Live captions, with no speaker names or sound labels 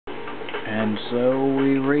And so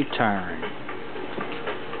we return.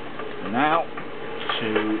 Now,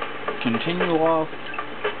 to continue off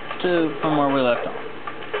from where we left off.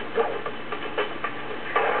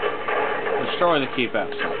 Destroy the keep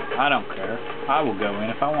outside. I don't care. I will go in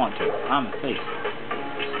if I want to. I'm a thief.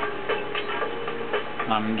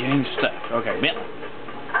 I'm getting stuck. Okay, Bentley.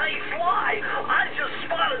 Hey, Sly, I just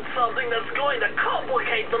spotted something that's going to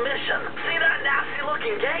complicate the mission. See that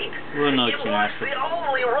nasty-looking gate? Well, no, it blocks the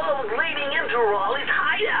only road leading into Raleigh's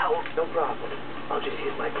hideout. No problem. I'll just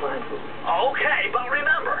use my climb boot. Okay, but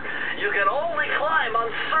remember, you can only climb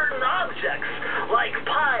on certain objects, like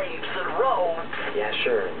pipes and ropes. Yeah,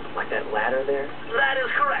 sure. Like that ladder there? That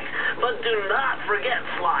is correct. But do not forget,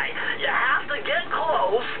 Sly. You have to get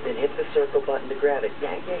close. Then hit the circle button to grab it.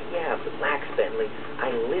 Yeah. Relax, Bentley.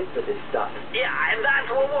 I live for this stuff. Yeah, and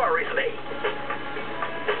that's what worries me.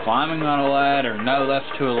 Climbing on a ladder? No, that's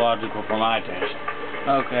too illogical for my taste.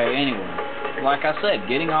 Okay, anyway. Like I said,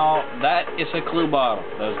 getting all... That is a clue bottle.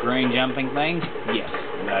 Those green jumping things? Yes,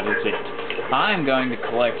 that is it. I'm going to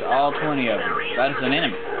collect all 20 of them. That is an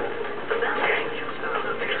enemy.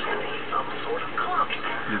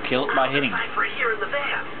 You kill it by hitting it.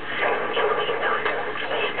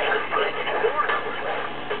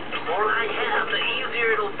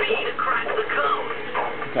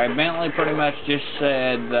 Okay, Bentley pretty much just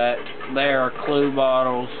said that there are clue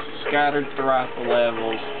bottles scattered throughout the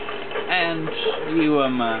levels, and you,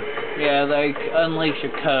 yeah, they unleash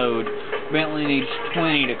a code. Bentley needs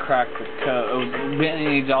 20 to crack the code. Bentley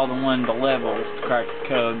needs all the levels to crack the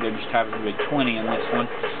code. There just happens to be 20 in this one.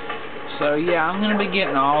 So, yeah, I'm going to be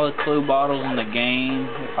getting all the clue bottles in the game,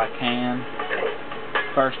 if I can.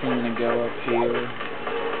 First, I'm going to go up here.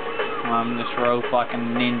 Climb this rope like a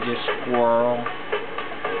ninja squirrel.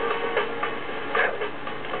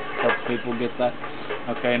 Hope people get that.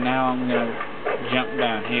 Okay, now I'm going to jump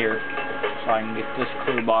down here so I can get this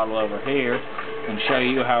clue bottle over here and show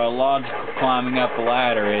you how illogical climbing up a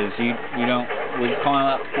ladder is. We climb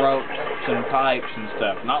up ropes and pipes and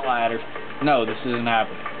stuff, not ladders. No, this isn't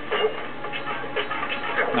happening.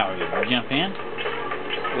 Now you jump in.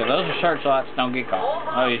 Yeah, those are searchlights. Don't get caught.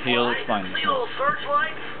 Oh, he'll explain this. See those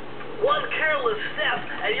searchlights? One careless step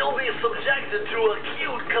and you'll be subjected to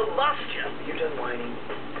acute combustion. You done whining?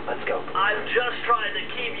 Let's go. I'm just trying to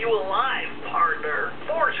keep you alive, partner.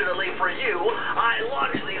 Fortunately for you, I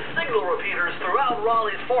launched these signal repeaters throughout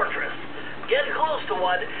Raleigh's fortress. Get close to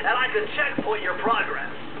one, and I can checkpoint your progress.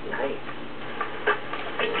 Nice.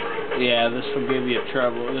 Yeah, this will give you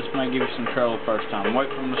trouble. This might give you some trouble first time. Wait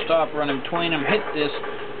for them to stop, run in between them, hit this,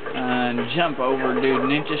 and jump over, dude.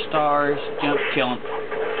 Ninja stars, jump, kill him.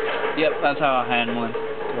 Yep, that's how I handle him.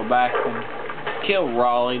 Go back and kill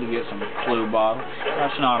Raleigh to get some clue bottles.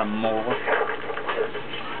 That's not a more.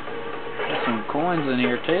 There's some coins in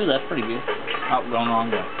here too. That's pretty good. Oh, going the wrong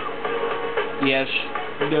way. Yes,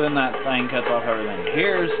 doing that thing cuts off everything.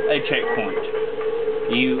 Here's a checkpoint.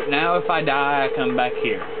 Now if I die, I come back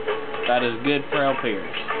here. That is good for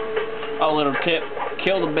LPers. Oh, little tip.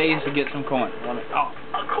 Kill the bees to get some coins. Oh.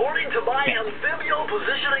 According to my amphibio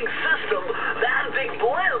positioning system, that big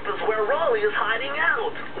blimp is where Raleigh is hiding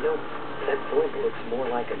out. You know, that blimp looks more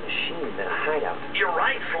like a machine than a hideout. You're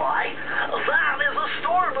right, Sly. That is a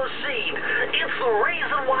storm machine. It's the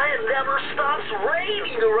reason why it never stops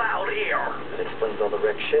raining around here. That explains all the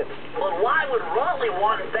wrecked ships. But why would Raleigh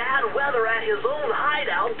want bad weather at his own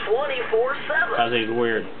hideout 24/7? Because he's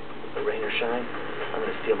weird. Rain or shine, I'm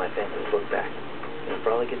going to steal my family's book back. And if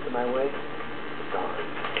Raleigh gets in my way, it's on.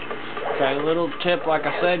 Okay, little tip, like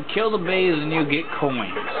I said, kill the bees and you get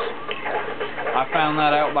coins. I found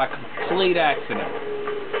that out by complete accident.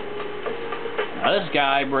 Now this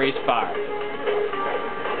guy breathes fire.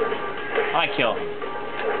 I kill him.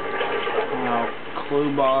 Now,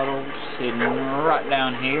 clue bottles sitting right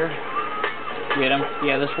down here. Get him.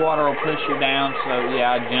 Yeah, this water will push you down, so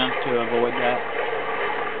yeah, I jumped to avoid that.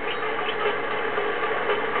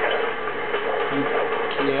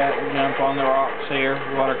 Yeah, jump on the rocks here.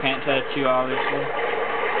 Water can't touch you, obviously.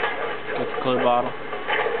 Get the clue bottle.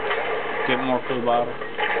 Get more clue bottle.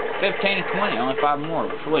 15 and 20, only 5 more.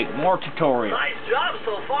 Sweet, more tutorial. Nice job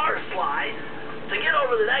so far, Sly. To get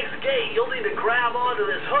over the next gate, you'll need to grab onto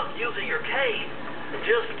this hook using your cane.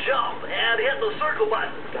 Just jump and hit the circle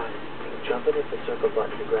button. Got it. Jump and hit the circle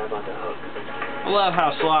button to grab onto hook. I love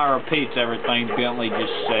how Sly repeats everything Bentley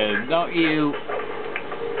just said. Don't you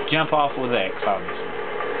jump off with X, obviously.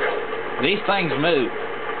 These things move,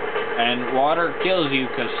 and water kills you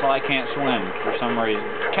because Sly can't swim for some reason.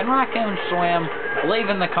 Can raccoons swim? Leave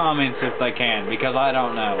in the comments if they can, because I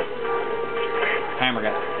don't know. Hammer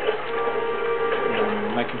guy.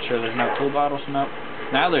 Making sure there's no clue bottles. Nope.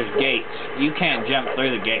 Now there's gates. You can't jump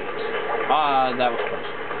through the gates. Ah, that was close.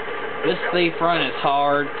 This thief run is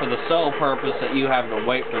hard for the sole purpose that you have to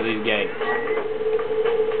wait for these gates.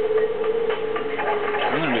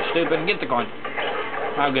 I'm gonna be stupid and get the coin.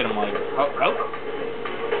 I'll get them later. Oh, oh.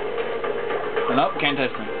 Nope, can't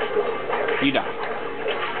touch me. You die.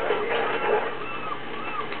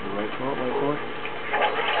 Wait for it, wait for it.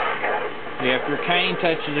 Yeah, if your cane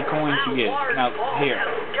touches the coins, you get it. Now, here.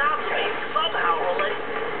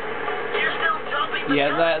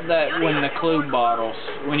 Yeah, that when the clue bottles,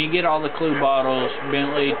 when you get all the clue bottles,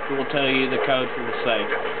 Bentley will tell you the code for the safe.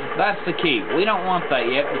 That's the key. We don't want that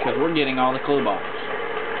yet because we're getting all the clue bottles.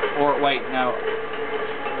 Or wait, no.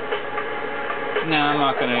 No,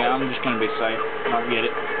 I'm just gonna be safe. I'll get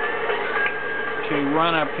it. To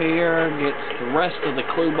run up here, gets the rest of the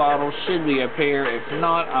clue bottles, should be up here. If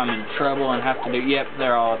not, I'm in trouble and have to do, yep,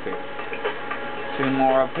 they're all up here. 2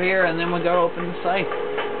 more up here, and then we go open the safe.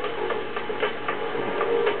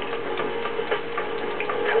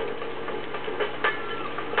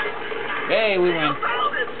 Hey, we win.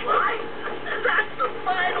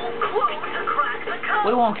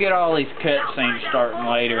 We won't get all these cutscenes starting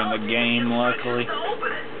later in the game, luckily.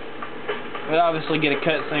 We'll obviously get a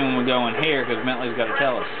cutscene when we go in here, because Bentley's got to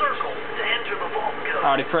tell us.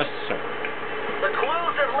 Already pressed the circle. The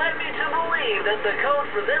clues have led me to believe that the code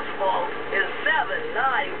for this vault is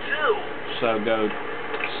 792. So go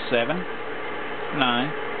 7, 9,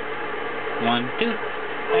 1, 2,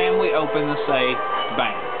 and we open the safe.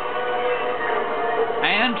 Bang.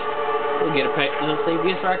 And we get a pet to the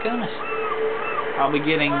Thievius Raccoonus. I'll be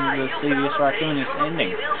getting the Thievius Raccoonus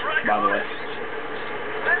ending, by the way.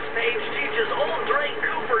 This page teaches old Drake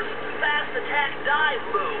Cooper's fast attack dive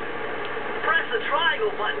move. Press the triangle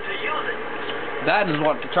button to use it. That is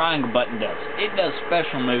what the triangle button does. It does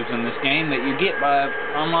special moves in this game that you get by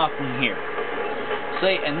unlocking here.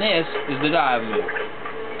 See, and this is the dive move.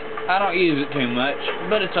 I don't use it too much,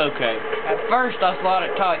 but it's okay. At first I thought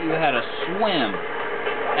it taught you how to swim,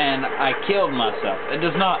 and I killed myself. It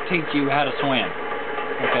does not teach you how to swim.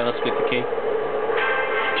 Okay, let's get the key.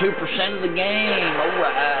 2% of the game.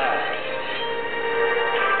 Alright.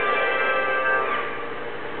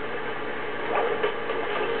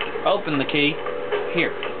 Open the key.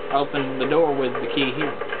 Here. Open the door with the key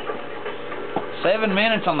here. 7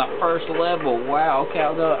 minutes on the first level. Wow, okay,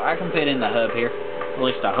 I'll go. I can fit in the hub here. At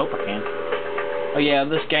least I hope I can. Oh yeah,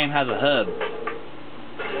 this game has a hub.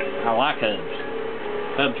 I like hubs.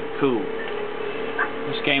 Hubs are cool.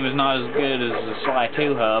 This game is not as good as the Sly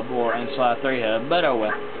 2 hub or and Sly 3 hub, but oh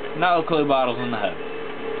well. No clue bottles in the hub.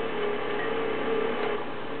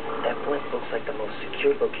 That blimp looks like the most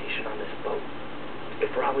secured location on this boat.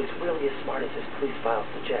 If Raleigh's really as smart as his police file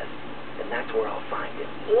suggests, then that's where I'll find him.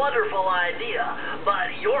 Wonderful idea, but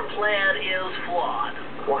your plan is flawed.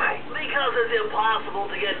 Why? Because it's impossible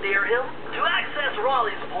to get near him. To access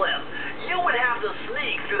Raleigh's blimp, you would have to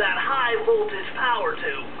sneak through that high-voltage power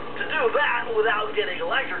tube. To do that without getting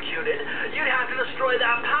electrocuted, you'd have to destroy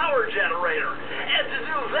that power generator. And to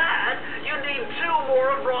do that, you need 2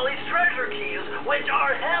 more of Raleigh's treasure keys, which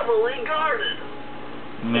are heavily guarded.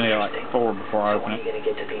 I'm gonna get like 4 before I open So when are it. you gonna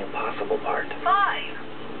get to the impossible part? Fine.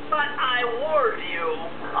 But I warned you.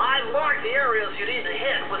 I marked the areas you need to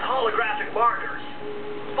hit with holographic markers.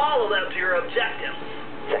 Follow them to your objectives.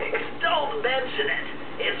 Thanks. Don't mention it.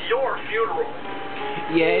 It's your funeral.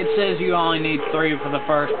 Yeah, it says you only need 3 for the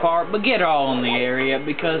first part, but get all in the area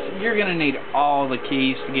because you're going to need all the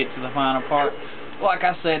keys to get to the final part. Like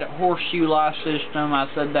I said, horseshoe life system, I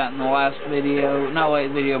said that in the last video, no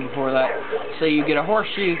wait, video before that. So you get a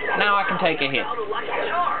horseshoe, now I can take a hit.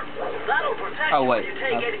 Oh wait,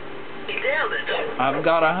 I've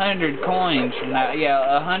got 100 coins from that.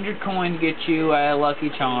 Yeah, 100 coins get you a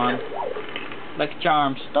Lucky Charm. Lucky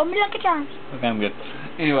Charms. Don't be Lucky Charms. Okay, I'm good.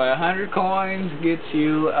 Anyway, 100 coins gets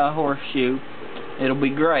you a horseshoe. It'll be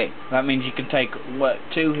great. That means you can take, what,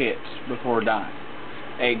 2 hits before dying.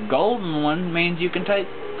 A golden one means you can take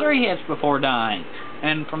 3 hits before dying.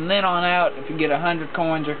 And from then on out, if you get 100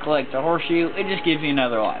 coins or collect a horseshoe, it just gives you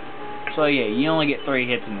another life. So yeah, you only get 3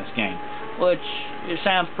 hits in this game. Which, it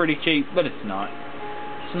sounds pretty cheap, but it's not.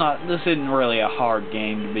 It's not, this isn't really a hard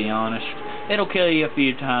game, to be honest. It'll kill you a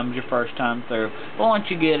few times your first time through, but once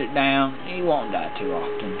you get it down, you won't die too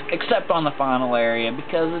often. Except on the final area,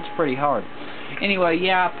 because it's pretty hard. Anyway,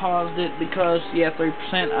 yeah, I paused it because, yeah,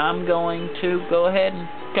 3%. I'm going to go ahead and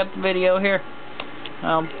cut the video here.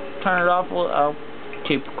 I'll turn it off. I'll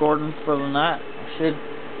keep recording for the night. I should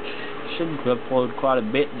upload quite a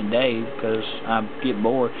bit in a day because I get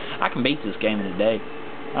bored. I can beat this game in a day.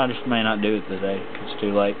 I just may not do it today because it's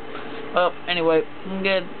too late. Well, anyway, I'm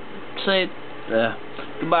good. See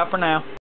goodbye for now.